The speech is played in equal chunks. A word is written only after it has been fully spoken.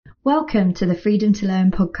Welcome to the Freedom to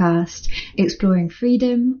Learn podcast, exploring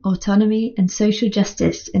freedom, autonomy and social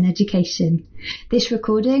justice in education. This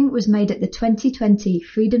recording was made at the 2020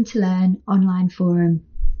 Freedom to Learn online forum.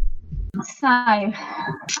 So,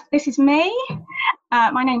 this is me.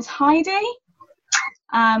 My name's Heidi.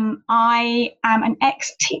 I am an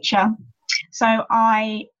ex-teacher. So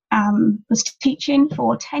I was teaching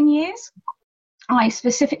for 10 years. I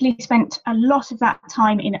specifically spent a lot of that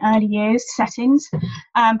time in early years settings,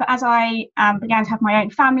 but as I began to have my own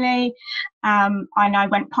family and I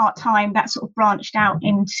went part-time, that sort of branched out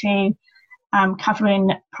into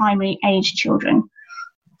covering primary age children.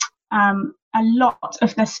 A lot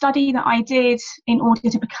of the study that I did in order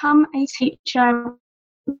to become a teacher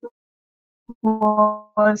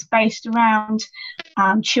was based around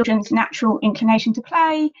children's natural inclination to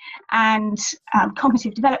play and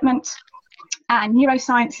cognitive development and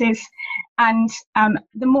neurosciences, and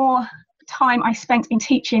the more time I spent in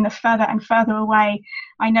teaching, the further and further away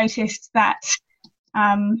I noticed that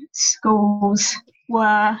schools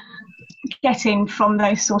were getting from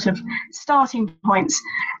those sort of starting points.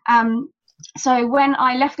 So when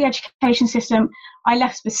I left the education system, I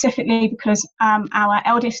left specifically because our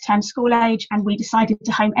eldest turned school age and we decided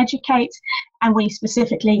to home educate, and we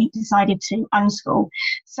specifically decided to unschool.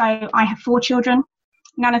 So I have 4 children.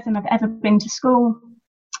 None of them have ever been to school.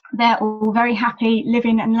 They're all very happy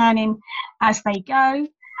living and learning as they go.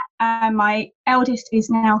 My eldest is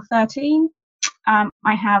now 13. I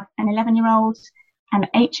have an 11-year-old, an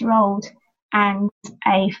 8-year-old and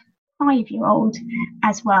a 5-year-old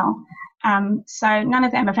as well. So none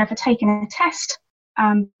of them have ever taken a test.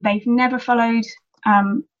 They've never followed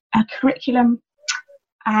a curriculum,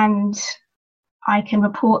 and I can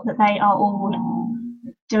report that they are all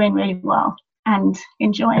doing really well and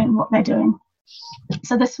enjoying what they're doing.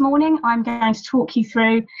 So this morning I'm going to talk you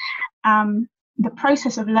through the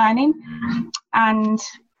process of learning and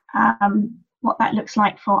what that looks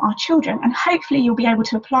like for our children, and hopefully you'll be able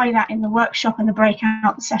to apply that in the workshop and the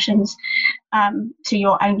breakout sessions to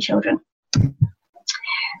your own children.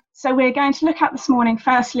 So we're going to look at this morning,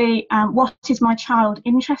 firstly, what is my child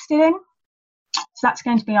interested in? So that's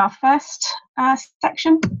going to be our first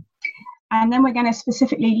section. And then we're going to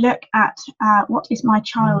specifically look at what is my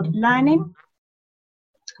child learning.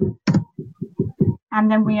 And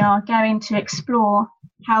then we are going to explore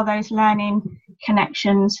how those learning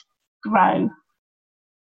connections grow.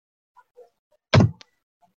 So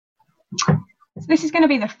this is going to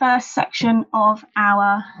be the first section of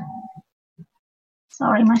our,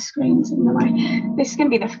 sorry, my screen's in the way. This is going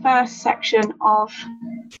to be the first section of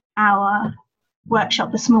our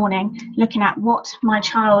workshop this morning, looking at what my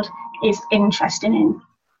child is interested in.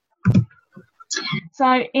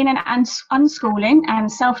 So in an unschooling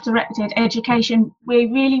and self-directed education, we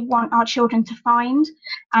really want our children to find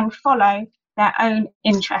and follow their own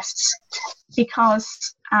interests,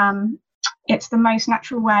 because it's the most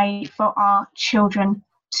natural way for our children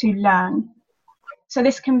to learn. So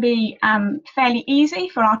this can be fairly easy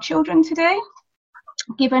for our children to do,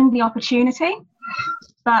 given the opportunity,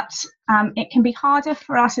 but it can be harder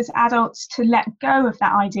for us as adults to let go of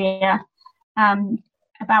that idea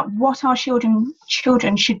about what our children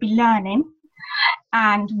should be learning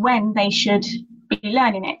and when they should be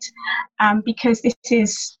learning it, because this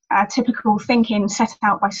is typical thinking set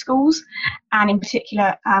out by schools and in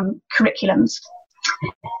particular curriculums.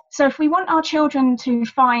 So if we want our children to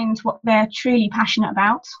find what they're truly passionate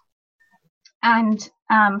about and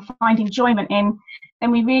find enjoyment in,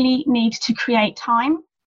 then we really need to create time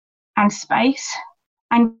and space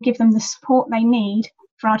and give them the support they need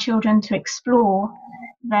for our children to explore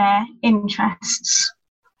their interests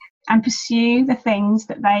and pursue the things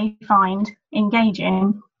that they find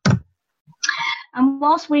engaging. And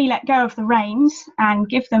whilst we let go of the reins and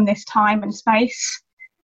give them this time and space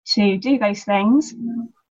to do those things,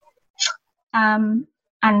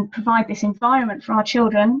 and provide this environment for our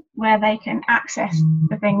children where they can access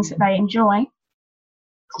the things that they enjoy,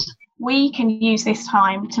 we can use this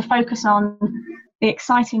time to focus on the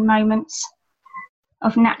exciting moments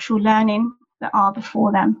of natural learning that are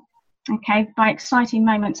before them. Okay, by exciting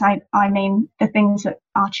moments, I mean the things that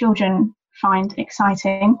our children find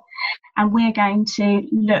exciting, and we're going to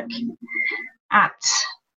look at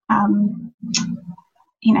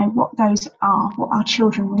what those are, what our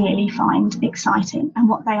children really find exciting and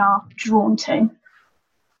what they are drawn to.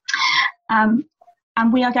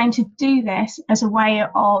 And we are going to do this as a way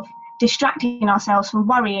of distracting ourselves from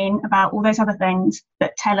worrying about all those other things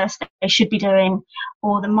that tell us that they should be doing,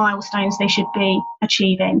 or the milestones they should be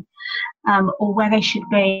achieving, or where they should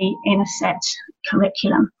be in a set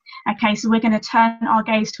curriculum. Okay, so we're going to turn our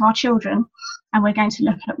gaze to our children and we're going to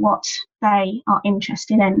look at what they are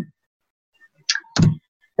interested in.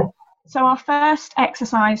 So our first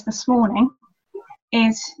exercise this morning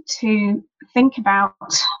is to think about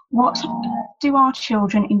what do our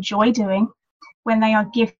children enjoy doing when they are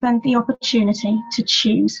given the opportunity to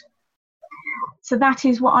choose. So that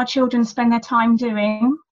is what our children spend their time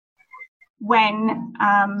doing when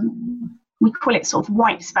we call it sort of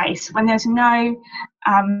white space, when there's no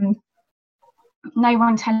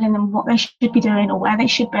one telling them what they should be doing or where they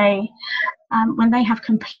should be, when they have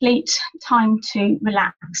complete time to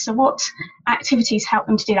relax. So what activities help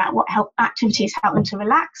them to do that? What activities help them to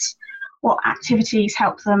relax? What activities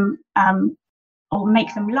help them or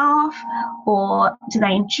make them laugh, or do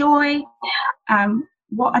they enjoy?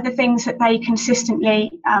 What are the things that they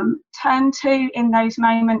consistently turn to in those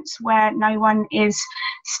moments where no one is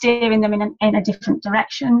steering them in a different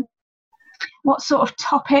direction? What sort of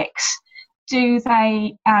topics do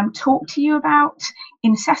they talk to you about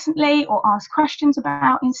incessantly or ask questions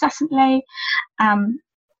about incessantly?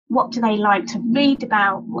 What do they like to read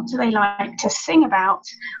about? What do they like to sing about?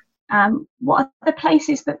 What are the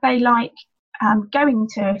places that they like going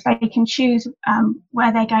to? If they can choose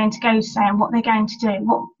where they're going to go, say, and what they're going to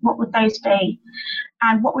do, what would those be?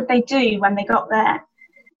 And what would they do when they got there?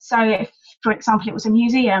 So if, for example, it was a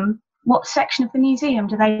museum, what section of the museum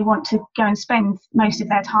do they want to go and spend most of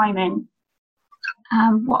their time in?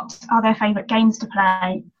 What are their favourite games to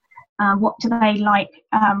play? What do they like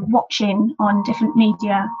watching on different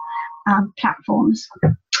media platforms?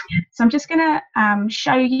 So I'm just going to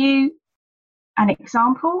show you an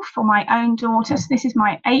example for my own daughter. So this is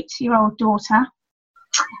my 8-year-old daughter.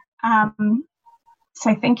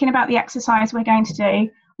 So thinking about the exercise we're going to do,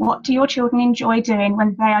 what do your children enjoy doing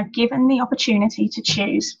when they are given the opportunity to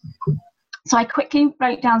choose? So I quickly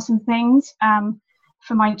wrote down some things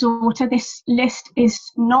for my daughter. This list is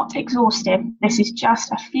not exhaustive. This is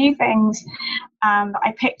just a few things that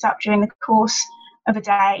I picked up during the course of a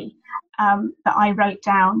day that I wrote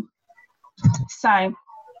down. So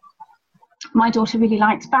my daughter really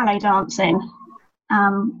likes ballet dancing.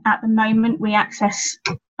 At the moment, we access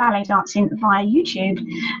ballet dancing via YouTube,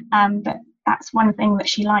 but that's one thing that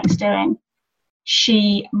she likes doing.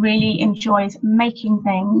 She really enjoys making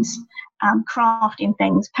things, crafting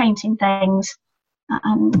things, painting things,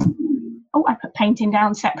 and I put painting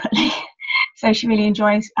down separately. So she really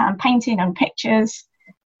enjoys painting and pictures.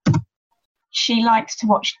 She likes to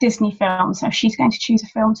watch Disney films. So if she's going to choose a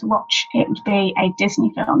film to watch, it would be a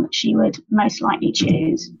Disney film that she would most likely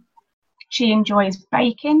choose. She enjoys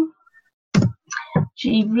baking.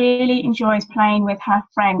 She really enjoys playing with her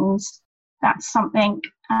friends. That's something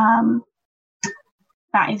that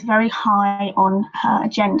is very high on her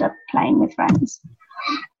agenda, playing with friends.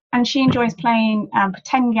 And she enjoys playing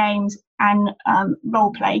pretend games and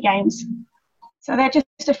role play games. So they're just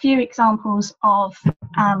a few examples of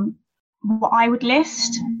what I would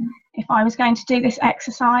list if I was going to do this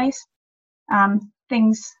exercise.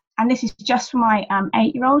 Things, and this is just for my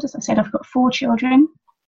 8-year-old. As I said, I've got 4 children,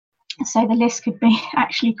 so the list could be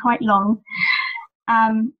actually quite long.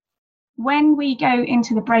 When we go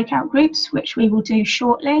into the breakout groups, which we will do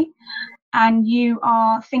shortly, and you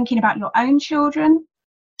are thinking about your own children,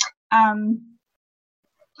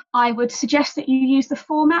 I would suggest that you use the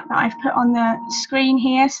format that I've put on the screen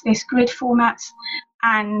here, so this grid format,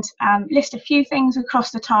 and list a few things across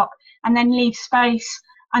the top and then leave space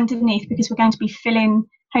underneath, because we're going to be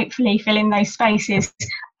hopefully filling those spaces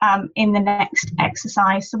in the next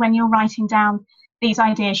exercise. So when you're writing down these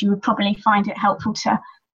ideas, you would probably find it helpful to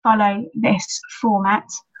follow this format.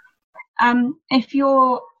 If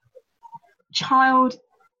your child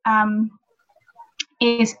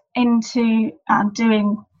is into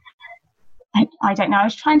doing, I don't know, I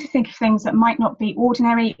was trying to think of things that might not be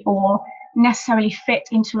ordinary or necessarily fit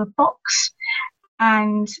into a box,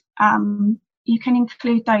 and you can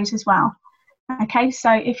include those as well. Okay,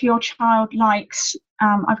 so if your child likes,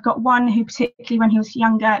 I've got one who particularly when he was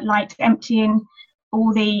younger liked emptying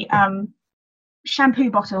all the shampoo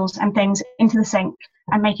bottles and things into the sink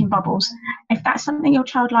and making bubbles. If that's something your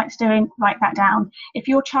child likes doing, write that down. If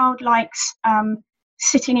your child likes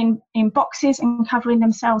sitting in boxes and covering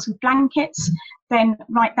themselves with blankets, then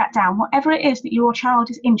write that down. Whatever it is that your child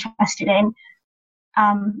is interested in,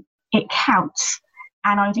 it counts,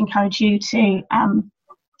 and I would encourage you to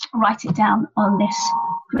write it down on this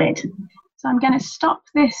grid. So I'm going to stop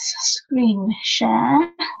this screen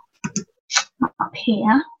share up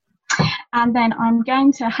here, and then I'm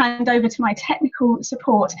going to hand over to my technical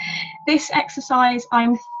support. This exercise,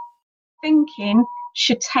 I'm thinking,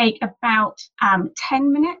 should take about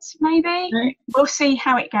 10 minutes, maybe. Right. We'll see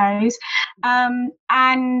how it goes.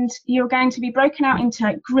 And you're going to be broken out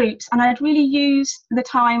into groups, and I'd really use the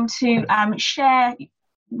time to share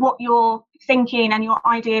what you're thinking and your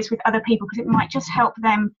ideas with other people, because it might just help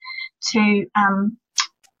them to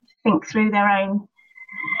think through their own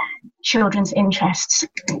children's interests.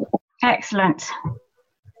 Excellent.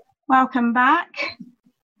 Welcome back.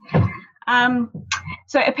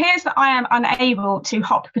 So it appears that I am unable to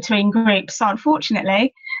hop between groups. So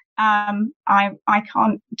unfortunately, I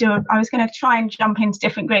can't do it. I was going to try and jump into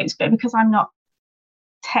different groups, but because I'm not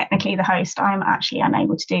technically the host, I'm actually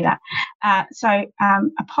unable to do that. So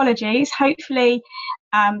apologies. Hopefully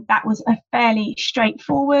that was a fairly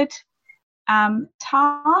straightforward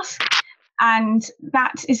task, and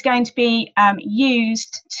that is going to be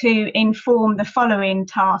used to inform the following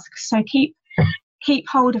tasks. So keep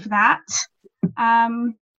hold of that.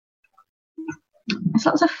 There's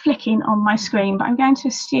lots of flicking on my screen, but I'm going to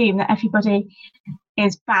assume that everybody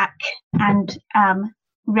is back and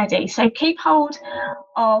ready. So keep hold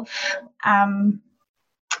of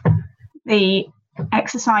the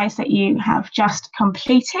exercise that you have just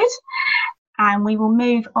completed, and we will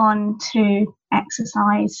move on to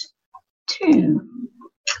exercise 2.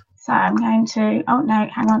 So I'm going to, oh no,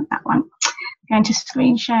 hang on, that one. I'm going to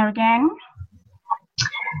screen share again.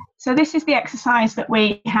 So this is the exercise that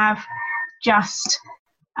we have just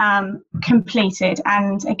completed,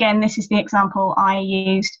 and again, this is the example I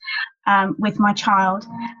used with my child.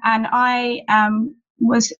 And I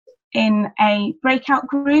was in a breakout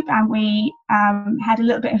group, and we had a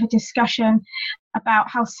little bit of a discussion about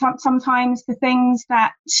how sometimes the things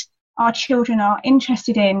that our children are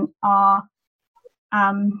interested in are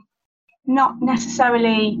not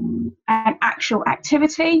necessarily an actual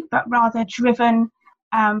activity, but rather driven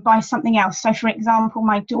by something else. So for example,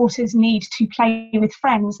 my daughter's need to play with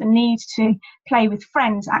friends, the need to play with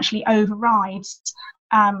friends actually overrides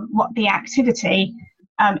what the activity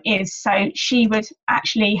is. So she would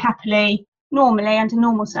actually happily, normally under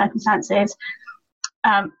normal circumstances,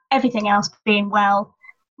 everything else being well,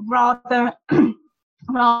 rather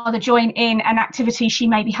join in an activity she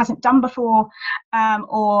maybe hasn't done before,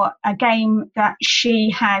 or a game that she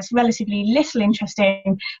has relatively little interest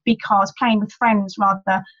in, because playing with friends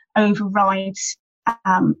rather overrides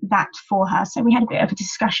that for her. So we had a bit of a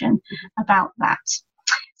discussion about that.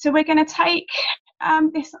 So we're going to take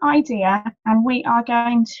this idea, and we are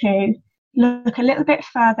going to look a little bit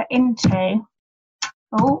further into,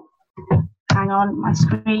 oh, hang on, my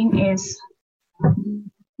screen is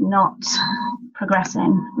not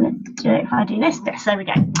progressing. Let's do it if I do this. There we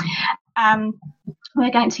go.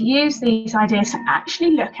 We're going to use these ideas to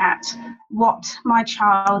actually look at what my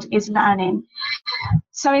child is learning.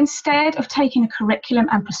 So instead of taking a curriculum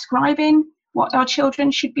and prescribing what our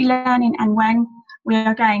children should be learning and when, we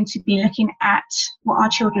are going to be looking at what our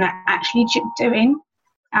children are actually doing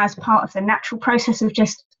as part of the natural process of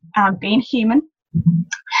just being human,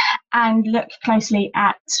 and look closely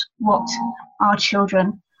at what our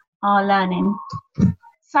children are learning.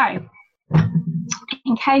 So,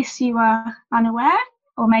 in case you are unaware,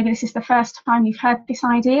 or maybe this is the first time you've heard this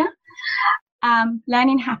idea,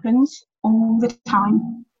 learning happens all the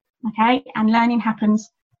time, okay? And learning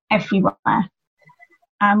happens everywhere,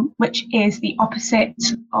 which is the opposite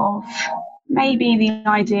of maybe the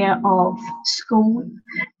idea of school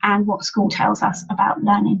and what school tells us about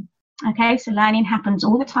learning. Okay, so learning happens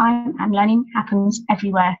all the time, and learning happens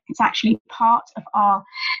everywhere. It's actually part of our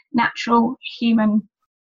natural human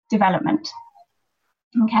development.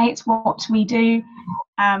 Okay, it's what we do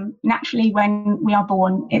naturally when we are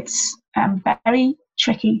born. It's very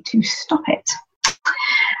tricky to stop it.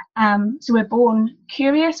 So we're born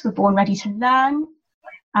curious, we're born ready to learn.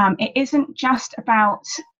 It isn't just about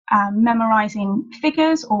memorizing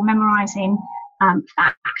figures or memorizing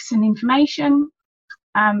facts and information.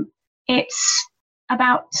 It's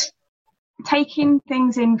about taking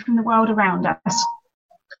things in from the world around us.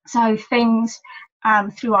 So things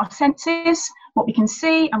through our senses, what we can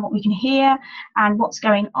see and what we can hear and what's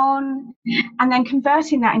going on, and then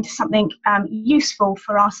converting that into something useful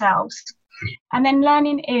for ourselves. And then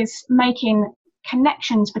learning is making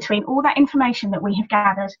connections between all that information that we have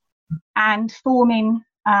gathered and forming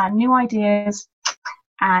new ideas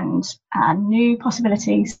and new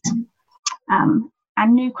possibilities.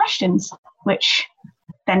 And new questions, which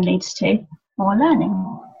then leads to more learning.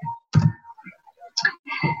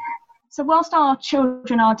 So whilst our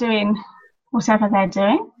children are doing whatever they're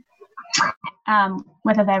doing,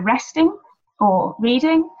 whether they're resting or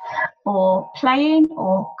reading or playing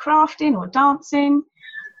or crafting or dancing,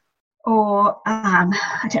 or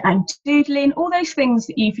I don't know, doodling, all those things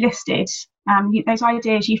that you've listed, those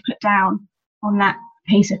ideas you've put down on that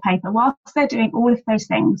piece of paper. Whilst they're doing all of those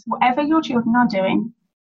things, whatever your children are doing,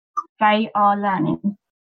 they are learning.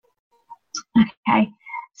 Okay,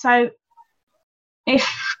 so if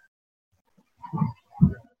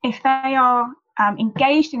they are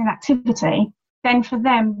engaged in an activity, then for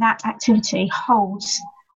them that activity holds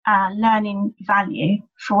learning value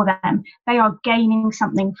for them. They are gaining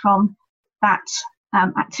something from that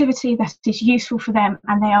activity that is useful for them,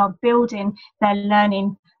 and they are building their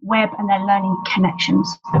learning web and their learning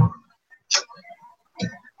connections.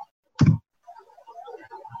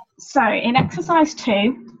 So in exercise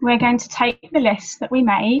 2, we're going to take the list that we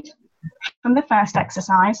made from the first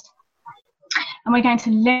exercise, and we're going to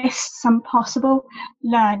list some possible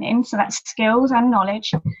learning, so that's skills and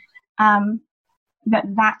knowledge,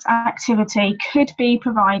 that activity could be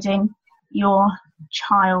providing your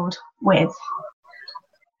child with.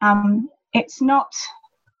 It's not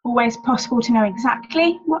always possible to know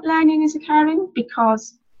exactly what learning is occurring,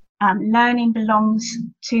 because learning belongs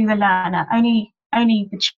to the learner. Only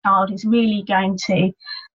the child is really going to,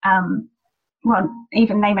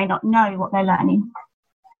 even they may not know what they're learning,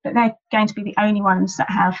 but they're going to be the only ones that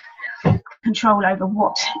have control over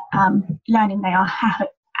what learning they are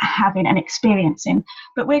having and experiencing.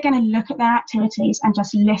 But we're going to look at their activities and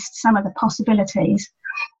just list some of the possibilities,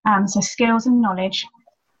 so skills and knowledge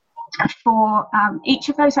for each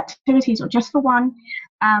of those activities, or just for one,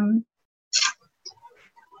 and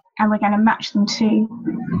we're going to match them to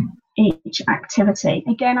each activity.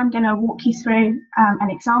 Again, I'm going to walk you through an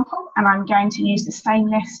example, and I'm going to use the same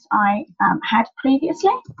list I had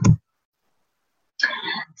previously.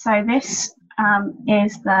 So this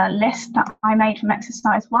is the list that I made from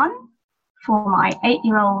exercise 1 for my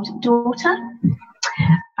 8-year-old daughter,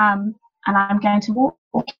 and I'm going to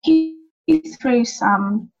walk you through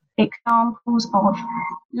some examples of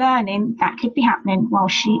learning that could be happening while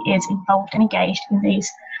she is involved and engaged in these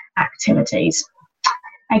activities.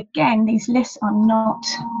 Again, these lists are not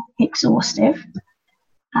exhaustive,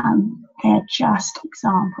 they're just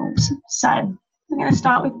examples. So we're going to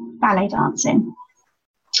start with ballet dancing.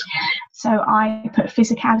 So I put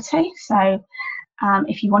physicality, so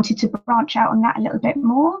if you wanted to branch out on that a little bit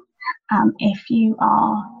more, if you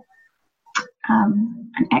are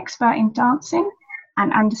an expert in dancing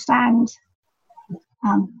and understand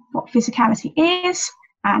what physicality is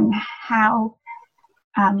and how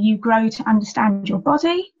you grow to understand your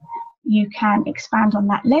body, you can expand on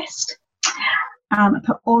that list.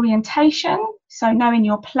 Put orientation, so knowing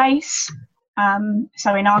your place,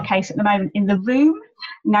 so in our case at the moment in the room,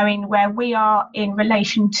 knowing where we are in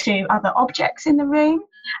relation to other objects in the room,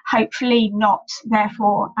 hopefully not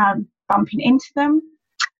therefore bumping into them,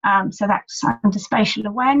 so that's under spatial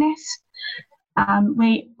awareness.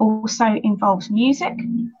 We also involves music,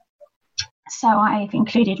 so I've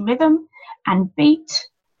included rhythm and beat,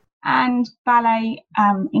 and ballet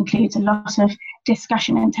includes a lot of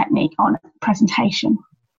discussion and technique on presentation.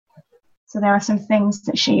 So there are some things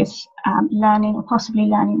that she is learning or possibly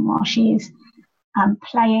learning while she is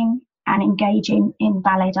playing and engaging in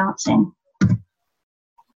ballet dancing.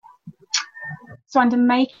 So under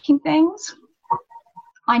making things,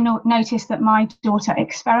 I noticed that my daughter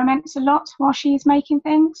experiments a lot while she is making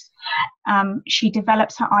things. She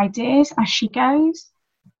develops her ideas as she goes.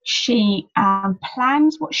 She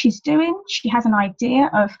plans what she's doing. She has an idea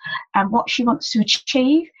of what she wants to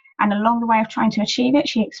achieve, and along the way of trying to achieve it,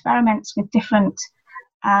 she experiments with different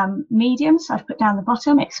mediums. So I've put down the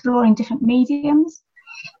bottom, exploring different mediums,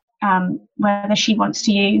 whether she wants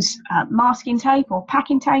to use masking tape or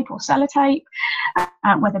packing tape or sellotape,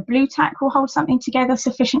 whether blue tack will hold something together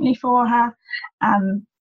sufficiently for her.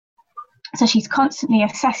 So she's constantly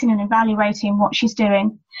assessing and evaluating what she's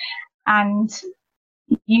doing and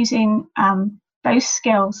using those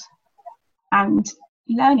skills and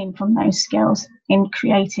learning from those skills in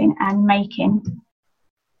creating and making.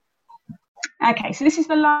 Okay, so this is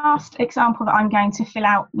the last example that I'm going to fill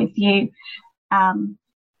out with you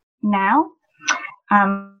now.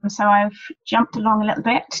 So I've jumped along a little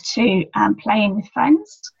bit to playing with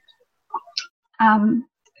friends.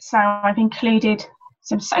 So I've included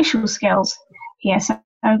some social skills here. So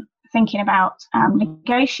thinking about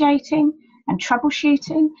negotiating and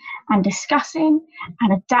troubleshooting and discussing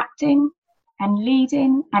and adapting and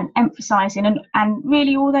leading and emphasizing, and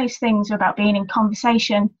really all those things are about being in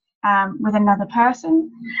conversation with another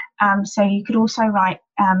person. So you could also write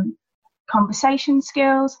conversation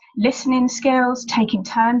skills, listening skills, taking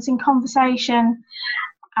turns in conversation.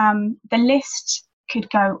 The list could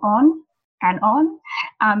go on and on,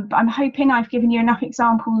 but I'm hoping I've given you enough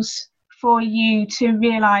examples for you to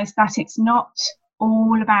realise that it's not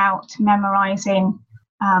all about memorising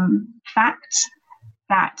facts,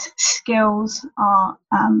 that skills are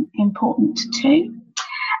important too.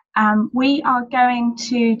 We are going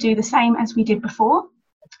to do the same as we did before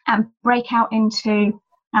and break out into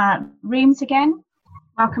rooms again.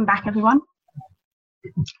 Welcome back, everyone.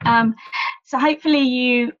 So hopefully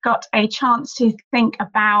you got a chance to think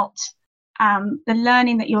about the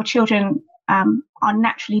learning that your children are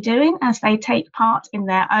naturally doing as they take part in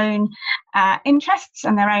their own interests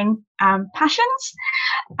and their own passions.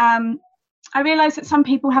 I realise that some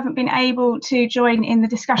people haven't been able to join in the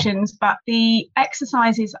discussions, but the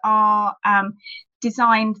exercises are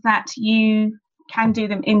designed that you can do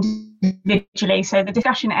them individually. So the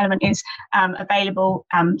discussion element is available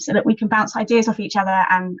so that we can bounce ideas off each other,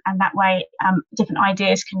 and that way different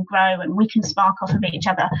ideas can grow and we can spark off of each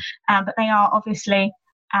other. But they are obviously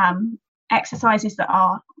exercises that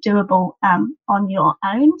are doable on your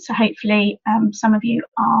own. So hopefully some of you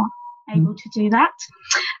are able to do that.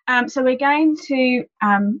 So we're going to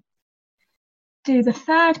do the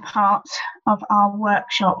third part of our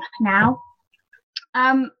workshop now.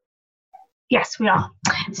 Yes, we are.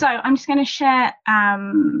 So I'm just going to share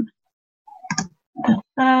the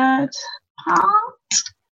third part.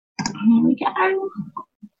 Here we go.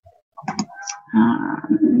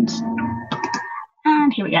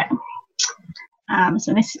 And here we go.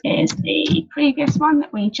 So this is the previous one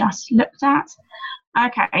that we just looked at.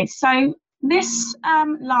 Okay, so this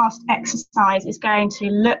last exercise is going to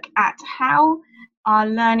look at how our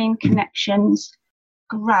learning connections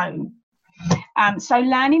grow. So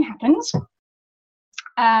learning happens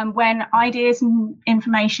when ideas and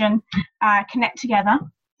information connect together,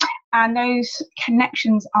 and those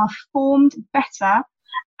connections are formed better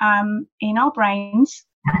in our brains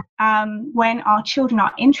when our children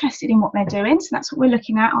are interested in what they're doing. So that's what we're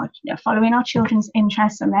looking at, following our children's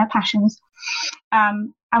interests and their passions,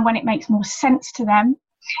 and when it makes more sense to them,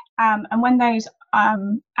 and when those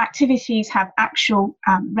activities have actual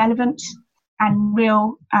relevance and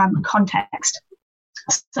real context.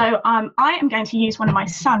 So I am going to use one of my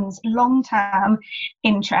son's long-term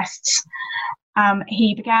interests.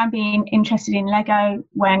 He began being interested in Lego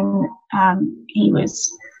when he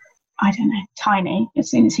was, I don't know, tiny, as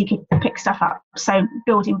soon as he could pick stuff up. So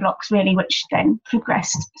building blocks really, which then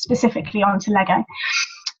progressed specifically onto Lego.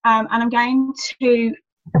 And I'm going to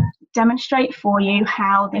demonstrate for you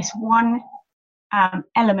how this one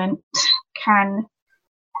element can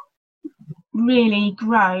really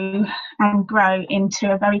grow and grow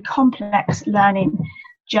into a very complex learning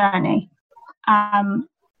journey.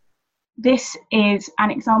 This is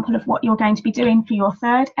an example of what you're going to be doing for your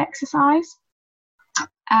third exercise.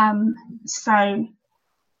 So I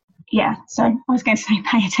was going to say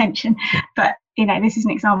pay attention, but this is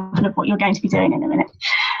an example of what you're going to be doing in a minute.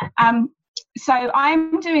 So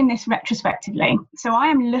I'm doing this retrospectively. So I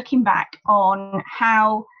am looking back on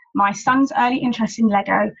how my son's early interest in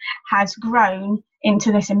Lego has grown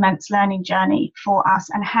into this immense learning journey for us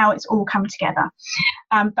and how it's all come together.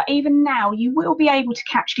 But even now, you will be able to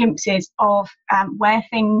catch glimpses of where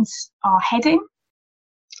things are heading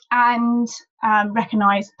and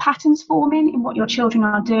recognise patterns forming in what your children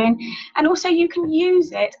are doing. And also you can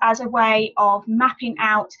use it as a way of mapping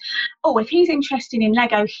out, if he's interested in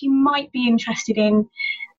Lego, he might be interested in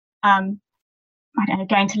I don't know,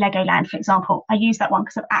 going to Legoland, for example. I use that one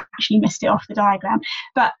because I've actually missed it off the diagram.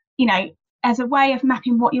 But, as a way of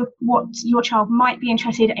mapping what your child might be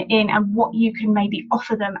interested in and what you can maybe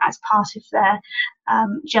offer them as part of their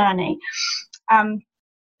journey.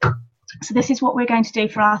 So this is what we're going to do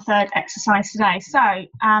for our third exercise today. So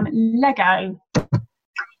Lego.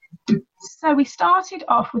 So we started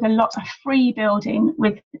off with a lot of free building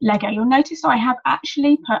with Lego. You'll notice I have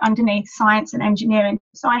actually put underneath science and engineering.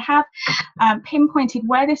 So I have pinpointed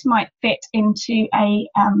where this might fit into a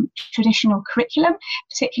traditional curriculum,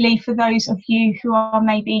 particularly for those of you who are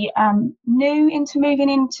maybe new into moving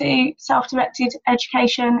into self-directed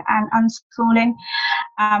education and unschooling.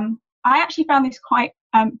 I actually found this quite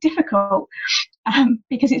difficult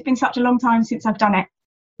because it's been such a long time since I've done it.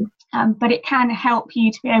 But it can help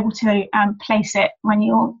you to be able to place it when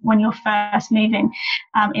you're first moving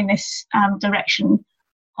in this direction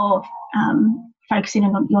of focusing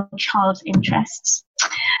on your child's interests.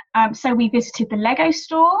 So we visited the Lego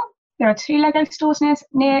store. There are 2 Lego stores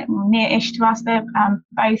near-ish to us. They're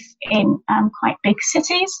both in quite big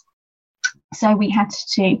cities. So we had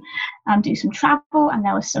to do some travel, and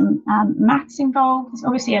there was some maths involved. There's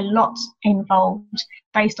obviously a lot involved.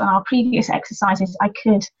 Based on our previous exercises, I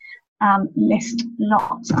could list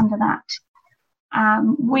lots under that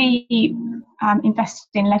We invested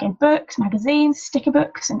in Lego books, magazines, sticker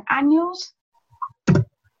books and annuals.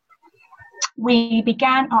 We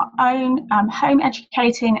began our own home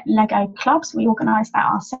educating Lego clubs. We organised that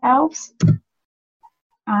ourselves.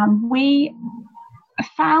 We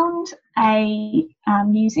found a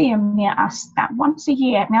museum near us that once a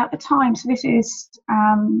year, now at the time, so this is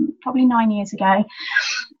probably 9 years ago,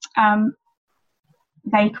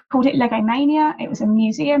 they called it Lego Mania. It was a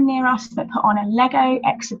museum near us that put on a Lego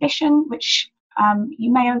exhibition, which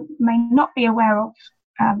you may or may not be aware of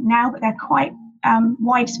now, but they're quite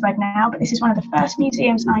widespread now. But this is one of the first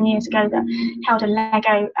museums 9 years ago that held a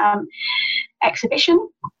Lego exhibition.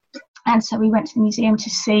 And so we went to the museum to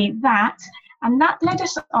see that. And that led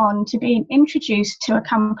us on to being introduced to a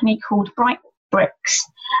company called Bright Bricks,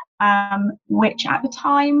 which at the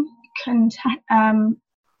time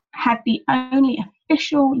had the only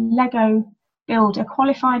official Lego builder,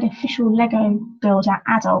 qualified official Lego builder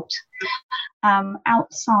adult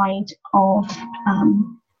outside of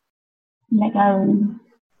Lego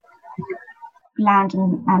Land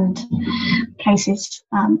and places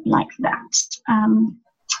like that.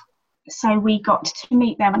 So we got to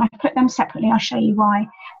meet them, and I put them separately. I'll show you why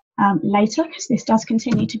later, because this does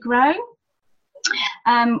continue to grow.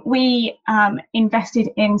 We invested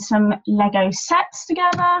in some Lego sets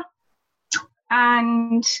together,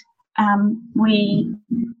 and we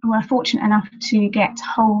were fortunate enough to get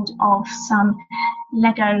hold of some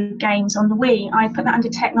Lego games on the Wii. I put that under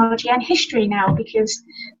technology and history now, because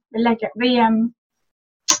the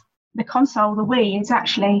console, the Wii, is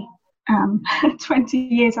actually 20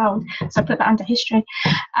 years old, so I put that under history.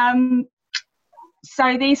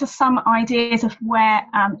 So these are some ideas of where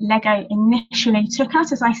Lego initially took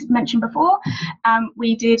us. As I mentioned before,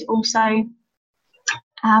 we did also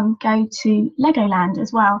go to Legoland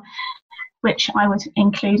as well, which I would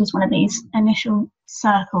include as one of these initial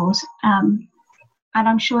circles. And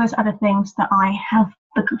I'm sure there's other things that I have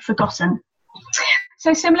forgotten.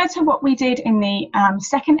 So similar to what we did in the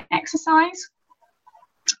second exercise,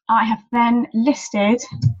 I have then listed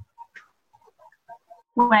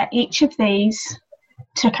where each of these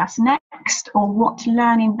took us next, or what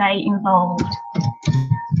learning they involved.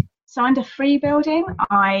 So under free building,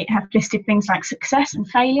 I have listed things like success and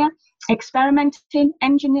failure, experimenting,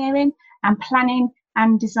 engineering, and planning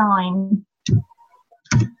and design.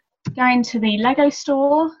 Going to the Lego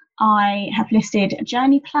store, I have listed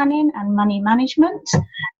journey planning and money management,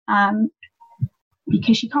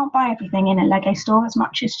 because you can't buy everything in a Lego store as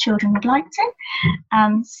much as children would like to.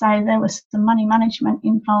 So there was some money management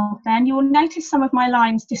involved there. And you will notice some of my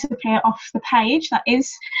lines disappear off the page. That is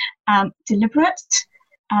deliberate,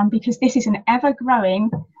 because this is an ever-growing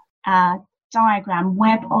diagram,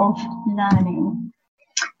 web of learning.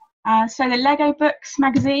 So the Lego books,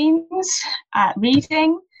 magazines,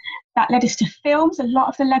 reading, that led us to films. A lot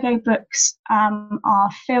of the Lego books are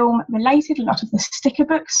film related. A lot of the sticker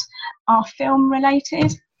books are film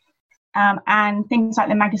related. And things like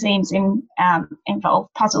the magazines involve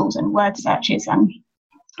puzzles and word searches and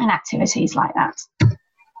activities like that.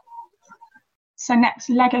 So next,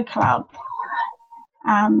 Lego Club.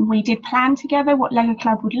 We did plan together what Lego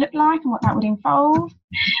Club would look like and what that would involve.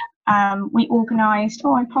 We organised,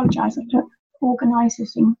 I apologise, I put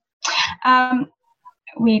organising.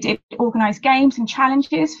 We did organise games and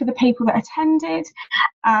challenges for the people that attended.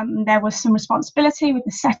 There was some responsibility with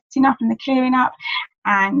the setting up and the clearing up,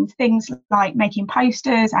 and things like making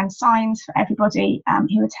posters and signs for everybody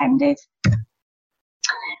who attended.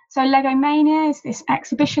 So Lego Mania is this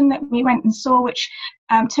exhibition that we went and saw, which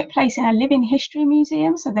took place in a living history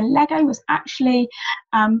museum. So the Lego was actually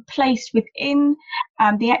placed within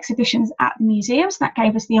the exhibitions at the museum. So that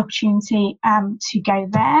gave us the opportunity to go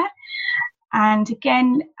there. And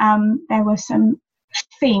again, there were some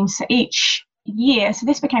themes for each year. So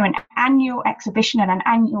this became an annual exhibition and an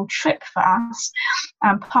annual trip for us,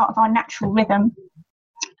 part of our natural rhythm.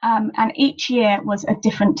 And each year was a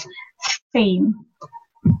different theme.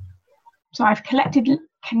 So I've connected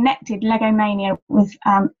Lego Mania with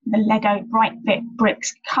the Lego Bright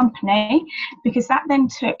Bricks company, because that then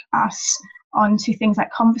took us on to things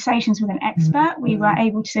like conversations with an expert. We were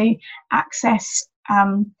able to access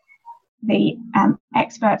the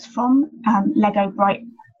experts from Lego Bright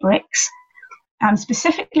Bricks,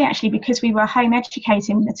 specifically actually because we were home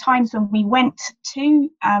educating. The times when we went to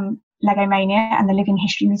Lego Mania and the Living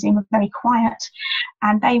History Museum were very quiet,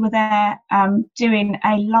 and they were there doing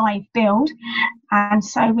a live build, and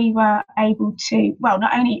so we were able to, well,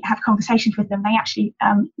 not only have conversations with them, they actually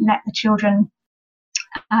let the children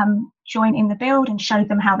join in the build and showed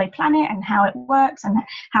them how they plan it and how it works and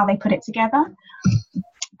how they put it together.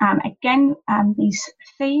 again, these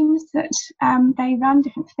themes that they run,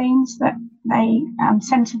 different themes that they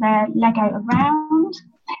centre their Lego around,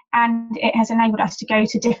 and it has enabled us to go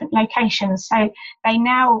to different locations. So they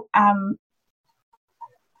now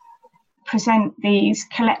present these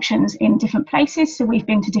collections in different places. So we've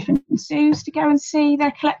been to different zoos to go and see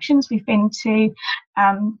their collections. We've been to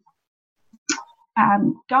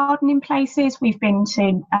gardening places. We've been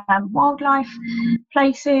to wildlife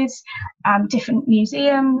places, different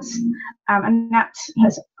museums, and that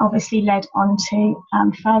has obviously led on to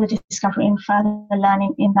further discovery and further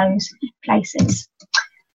learning in those places.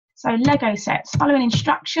 So Lego sets, following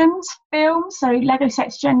instructions, films. So Lego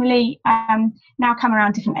sets generally now come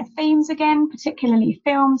around different themes again, particularly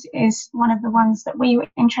films is one of the ones that we were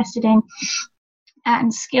interested in,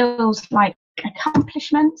 and skills like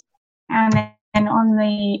accomplishment, and then on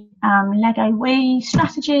the Lego Wii,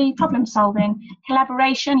 strategy, problem solving,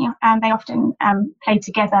 collaboration, and they often play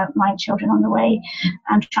together, my children on the Wii,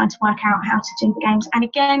 trying to work out how to do the games. And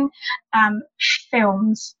again,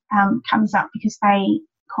 films comes up because they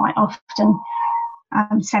quite often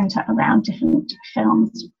centre around different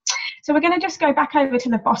films. So we're going to just go back over to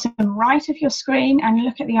the bottom right of your screen and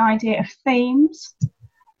look at the idea of themes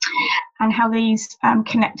and how these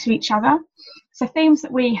connect to each other. So themes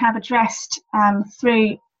that we have addressed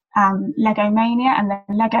through Lego Mania and the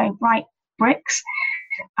Lego Bright Bricks,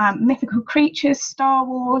 mythical creatures, Star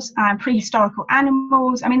Wars, prehistorical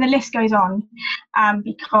animals. I mean, the list goes on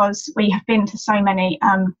because we have been to so many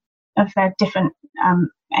of their different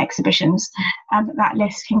exhibitions, that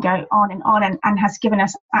list can go on and has given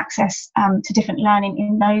us access to different learning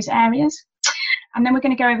in those areas. And then we're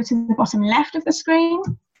going to go over to the bottom left of the screen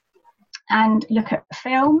and look at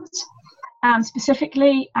films.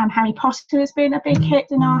 Specifically, Harry Potter has been a big hit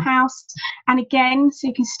in our house. And again, so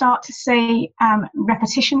you can start to see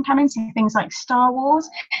repetition coming, so things like Star Wars,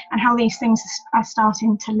 and how these things are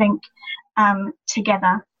starting to link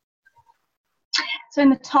together. So in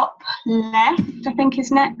the top left, I think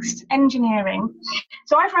is next, engineering.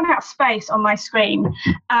 So I've run out of space on my screen,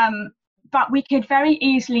 but we could very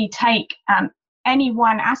easily take any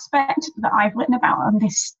one aspect that I've written about on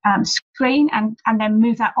this screen and then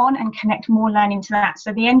move that on and connect more learning to that.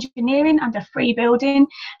 So the engineering under free building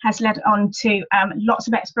has led on to lots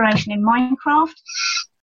of exploration in Minecraft.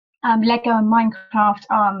 Lego and Minecraft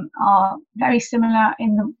are very similar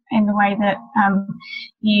in the way that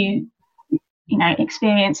you know,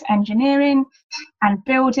 experience engineering and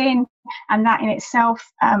building, and that in itself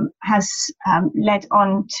has led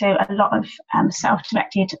on to a lot of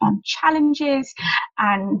self-directed challenges,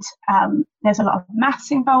 and there's a lot of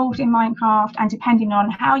maths involved in Minecraft, and depending on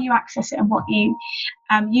how you access it and what you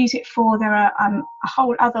use it for, there are a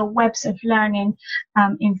whole other webs of learning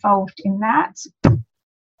involved in that.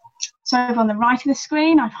 So over on the right of the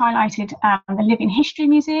screen, I've highlighted the Living History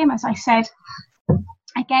Museum. As I said,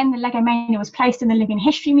 again, the Lego Mania was placed in the Living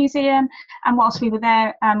History Museum, and whilst we were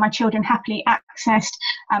there, my children happily accessed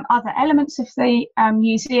other elements of the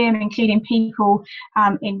museum, including people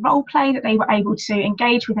in role play that they were able to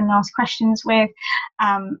engage with and ask questions with.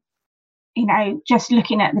 You know, just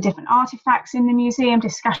looking at the different artifacts in the museum,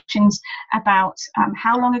 discussions about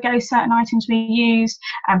how long ago certain items were used,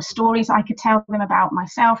 stories I could tell them about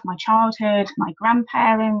myself, my childhood, my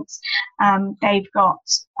grandparents. They've got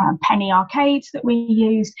penny arcades that we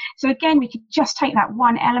used. So again, we could just take that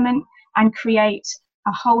one element and create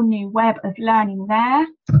a whole new web of learning there.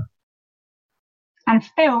 And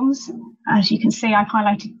films, as you can see, I've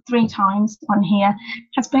highlighted 3 times on here,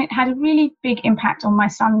 had a really big impact on my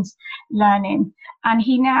son's learning. And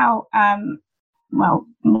he now, well,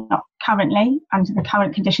 not currently under the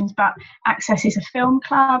current conditions, but accesses a film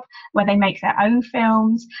club where they make their own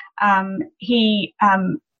films. He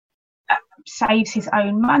saves his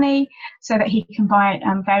own money so that he can buy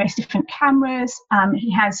various different cameras.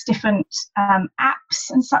 He has different apps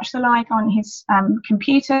and such the like on his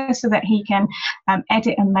computer so that he can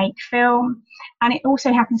edit and make film. And it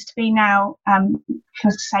also happens to be now,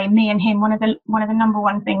 because to say me and him, one of the number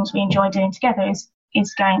one things we enjoy doing together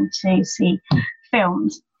is going to see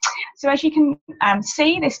films. So as you can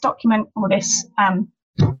see, this document, or this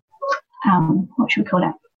what should we call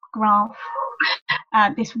it, graph,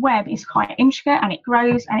 this web is quite intricate, and it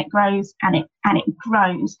grows and it grows and it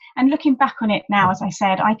grows. And looking back on it now, as I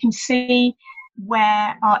said, I can see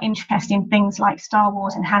where our interest in things like Star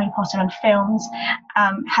Wars and Harry Potter and films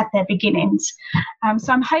had their beginnings.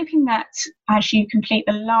 So I'm hoping that as you complete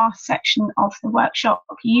the last section of the workshop,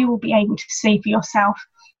 you will be able to see for yourself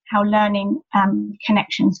how learning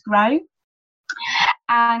connections grow.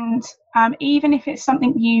 And even if it's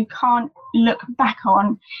something you can't look back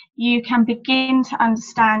on, you can begin to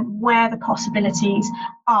understand where the possibilities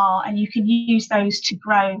are, and you can use those to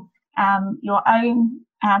grow your own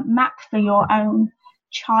map for your own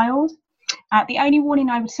child. The only warning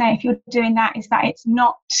I would say if you're doing that is that it's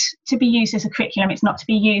not to be used as a curriculum, it's not to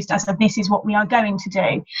be used as this is what we are going to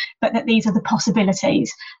do, but that these are the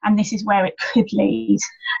possibilities and this is where it could lead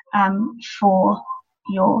for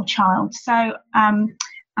your child. So I'm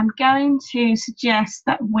going to suggest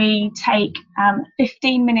that we take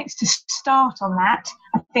 15 minutes to start on that.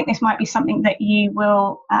 I think this might be something that you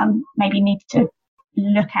will maybe need to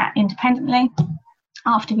look at independently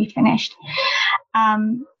after we've finished.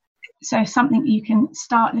 So something you can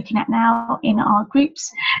start looking at now in our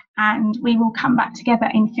groups, and we will come back together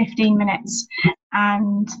in 15 minutes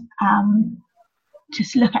and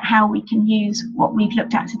just look at how we can use what we've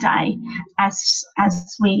looked at today as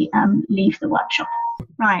we leave the workshop.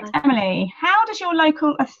 Right, Emily, how does your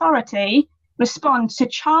local authority respond to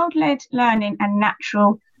child-led learning and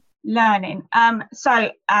natural learning?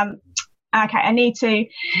 Okay, I need to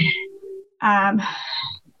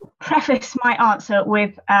preface my answer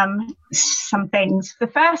with some things. The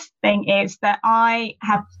first thing is that I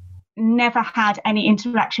have never had any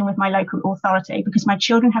interaction with my local authority because my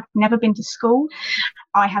children have never been to school.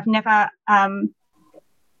 I have never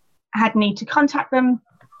had need to contact them,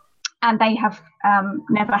 and they have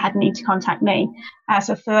never had need to contact me.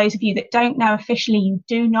 So for those of you that don't know, officially you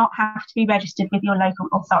do not have to be registered with your local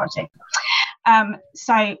authority.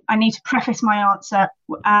 So I need to preface my answer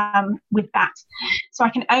with that. So I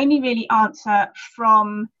can only really answer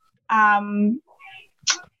from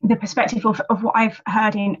the perspective of what I've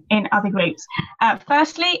heard in other groups.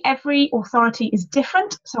 Firstly, every authority is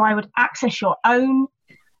different, so I would access your own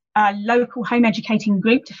local home educating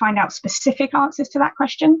group to find out specific answers to that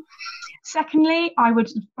question. Secondly, I would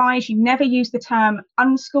advise you never use the term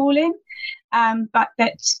unschooling, but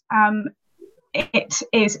that it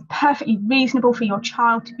is perfectly reasonable for your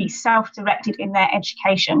child to be self-directed in their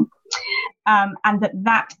education, and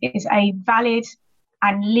that is a valid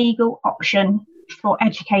and legal option for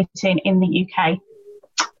educating in the UK.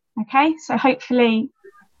 Okay, so hopefully,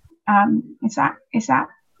 is that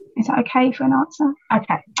okay for an answer?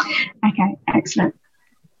 Okay, excellent.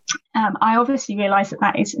 I obviously realise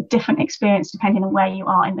that is a different experience depending on where you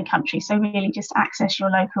are in the country. So really, just access your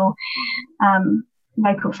local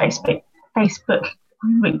Facebook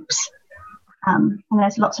groups, and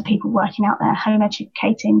there's lots of people working out there, home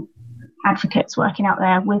educating advocates working out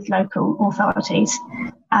there with local authorities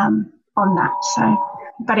on that. So,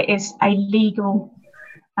 but it is a legal,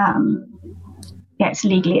 it's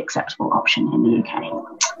legally acceptable option in the UK.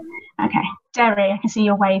 Okay, Derry, I can see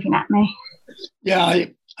you're waving at me. Yeah,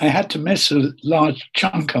 I had to miss a large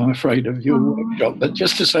chunk, I'm afraid, of your workshop, but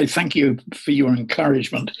just to say thank you for your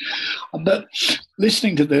encouragement. But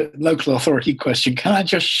listening to the local authority question, can I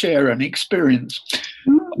just share an experience?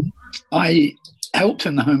 I helped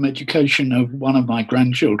in the home education of one of my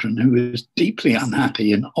grandchildren who is deeply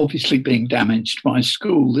unhappy and obviously being damaged by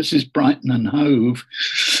school. This is Brighton and Hove.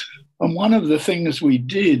 And one of the things we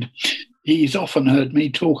did, he's often heard me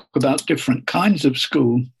talk about different kinds of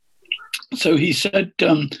school. So he said,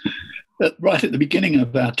 right at the beginning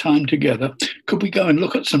of our time together, could we go and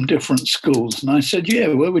look at some different schools? And I said, yeah,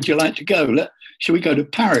 where would you like to go? Shall we go to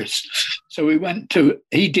Paris? So we went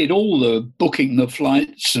he did all the booking, the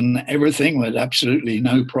flights and everything with absolutely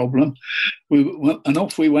no problem. And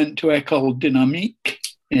off we went to École Dynamique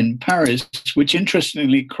in Paris, which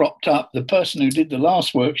interestingly cropped up. The person who did the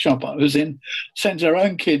last workshop I was in sends her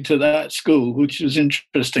own kid to that school, which was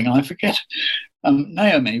interesting. I forget.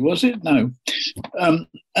 Naomi, was it? No.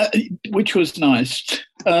 Which was nice.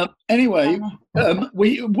 Anyway,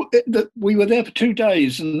 we were there for 2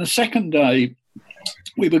 days, and the second day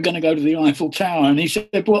we were going to go to the Eiffel Tower, and he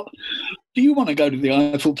said, well, do you want to go to the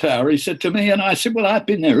Eiffel Tower? He said to me, and I said, well, I've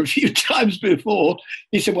been there a few times before.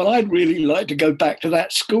 He said, well, I'd really like to go back to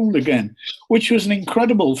that school again, which was an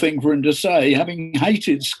incredible thing for him to say, having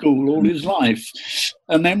hated school all his life.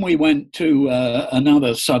 And then we went to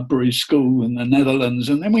another Sudbury school in the Netherlands,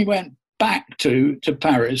 and then we went back to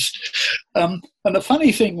Paris. And the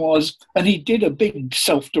funny thing was, and he did a big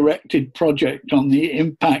self-directed project on the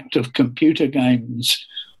impact of computer games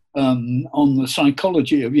on the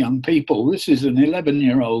psychology of young people. This is an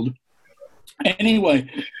 11-year-old. Anyway,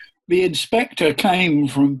 the inspector came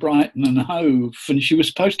from Brighton and Hove, and she was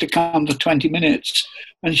supposed to come for 20 minutes,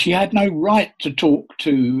 and she had no right to talk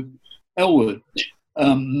to Elwood.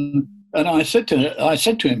 And I said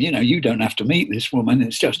to him, you know, you don't have to meet this woman.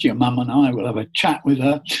 It's just your mum and I. We'll have a chat with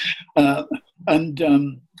her.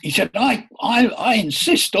 And he said, I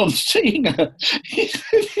insist on seeing her.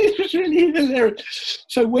 It was really hilarious.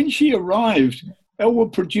 So when she arrived,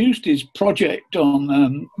 Elwood produced his project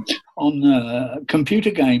on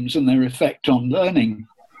computer games and their effect on learning.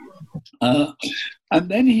 And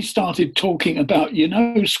then he started talking about,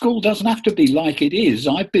 school doesn't have to be like it is.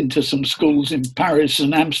 I've been to some schools in Paris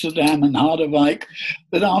and Amsterdam and Harderwijk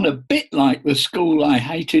that aren't a bit like the school I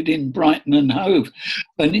hated in Brighton and Hove.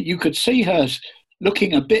 And you could see her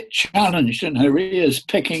looking a bit challenged and her ears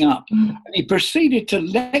picking up. And he proceeded to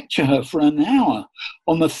lecture her for an hour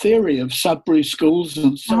on the theory of Sudbury schools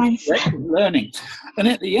and self-directed learning. And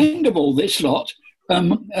at the end of all this lot,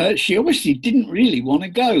 she obviously didn't really want to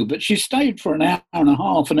go, but she stayed for an hour and a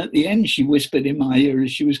half, and at the end she whispered in my ear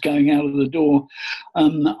as she was going out of the door,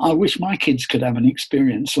 I wish my kids could have an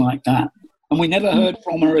experience like that. And we never heard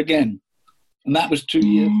from her again. And that was 2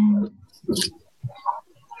 years ago.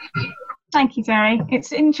 Thank you, Terry.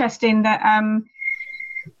 It's interesting that,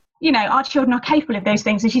 our children are capable of those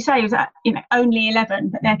things. As you say, it was only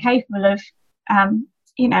 11, but they're capable of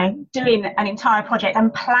doing an entire project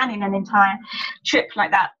and planning an entire trip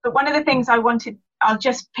like that. But one of the things I'll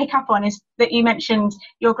just pick up on is that you mentioned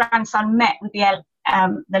your grandson met with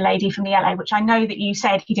the lady from the LA, which I know that you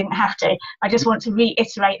said he didn't have to. I just want to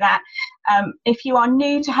reiterate that. If you are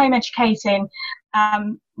new to home educating,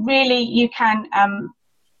 really you can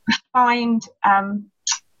find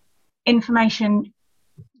information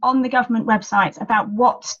on the government websites about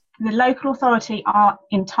what the local authority are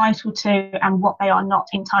entitled to and what they are not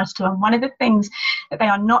entitled to. And one of the things that they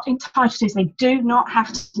are not entitled to is they do not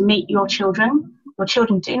have to meet your children. Your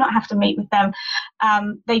children do not have to meet with them.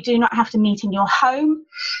 They do not have to meet in your home.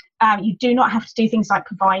 You do not have to do things like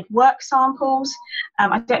provide work samples.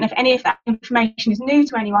 I don't know if any of that information is new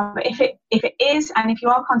to anyone, but if it is, and if you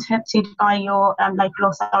are contacted by your local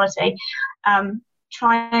authority,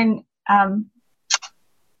 try and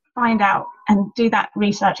find out and do that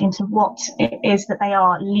research into what it is that they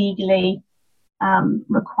are legally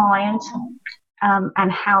required,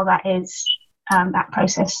 and how that is that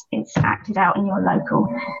process is acted out in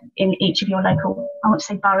each of your local, I want to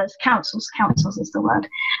say boroughs, councils is the word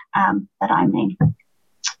that I mean.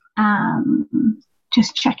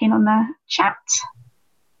 Just checking on the chat.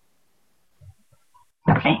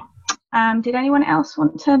 Okay. Did anyone else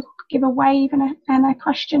want to give a wave and a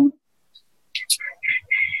question?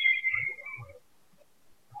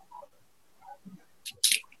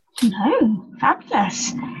 No,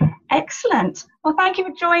 fabulous. Excellent. Well, thank you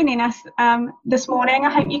for joining us this morning.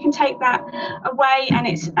 I hope you can take that away and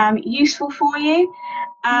it's useful for you.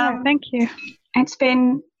 Thank you. It's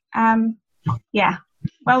been,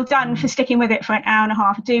 well done for sticking with it for an hour and a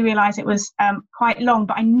half. I do realise it was quite long,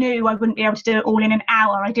 but I knew I wouldn't be able to do it all in an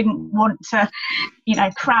hour. I didn't want to,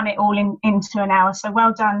 cram it all into an hour. So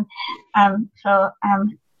well done for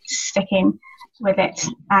sticking with it,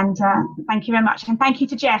 and thank you very much, and thank you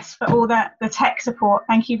to Jess for all the tech support.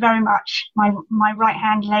 Thank you very much, my right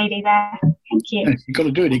hand lady there. Thank you. You've got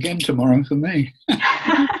to do it again tomorrow for me.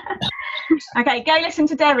 Okay, go listen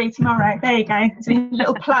to Derry tomorrow. There you go. It's a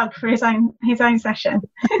little plug for his own session.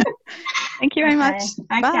 Thank you very much.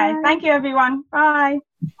 Okay, Bye. Thank you everyone. Bye.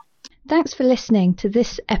 Thanks for listening to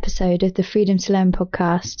this episode of the Freedom to Learn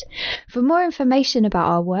podcast. For more information about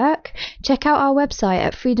our work, check out our website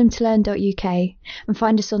at freedomtolearn.uk and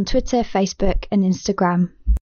find us on Twitter, Facebook and Instagram.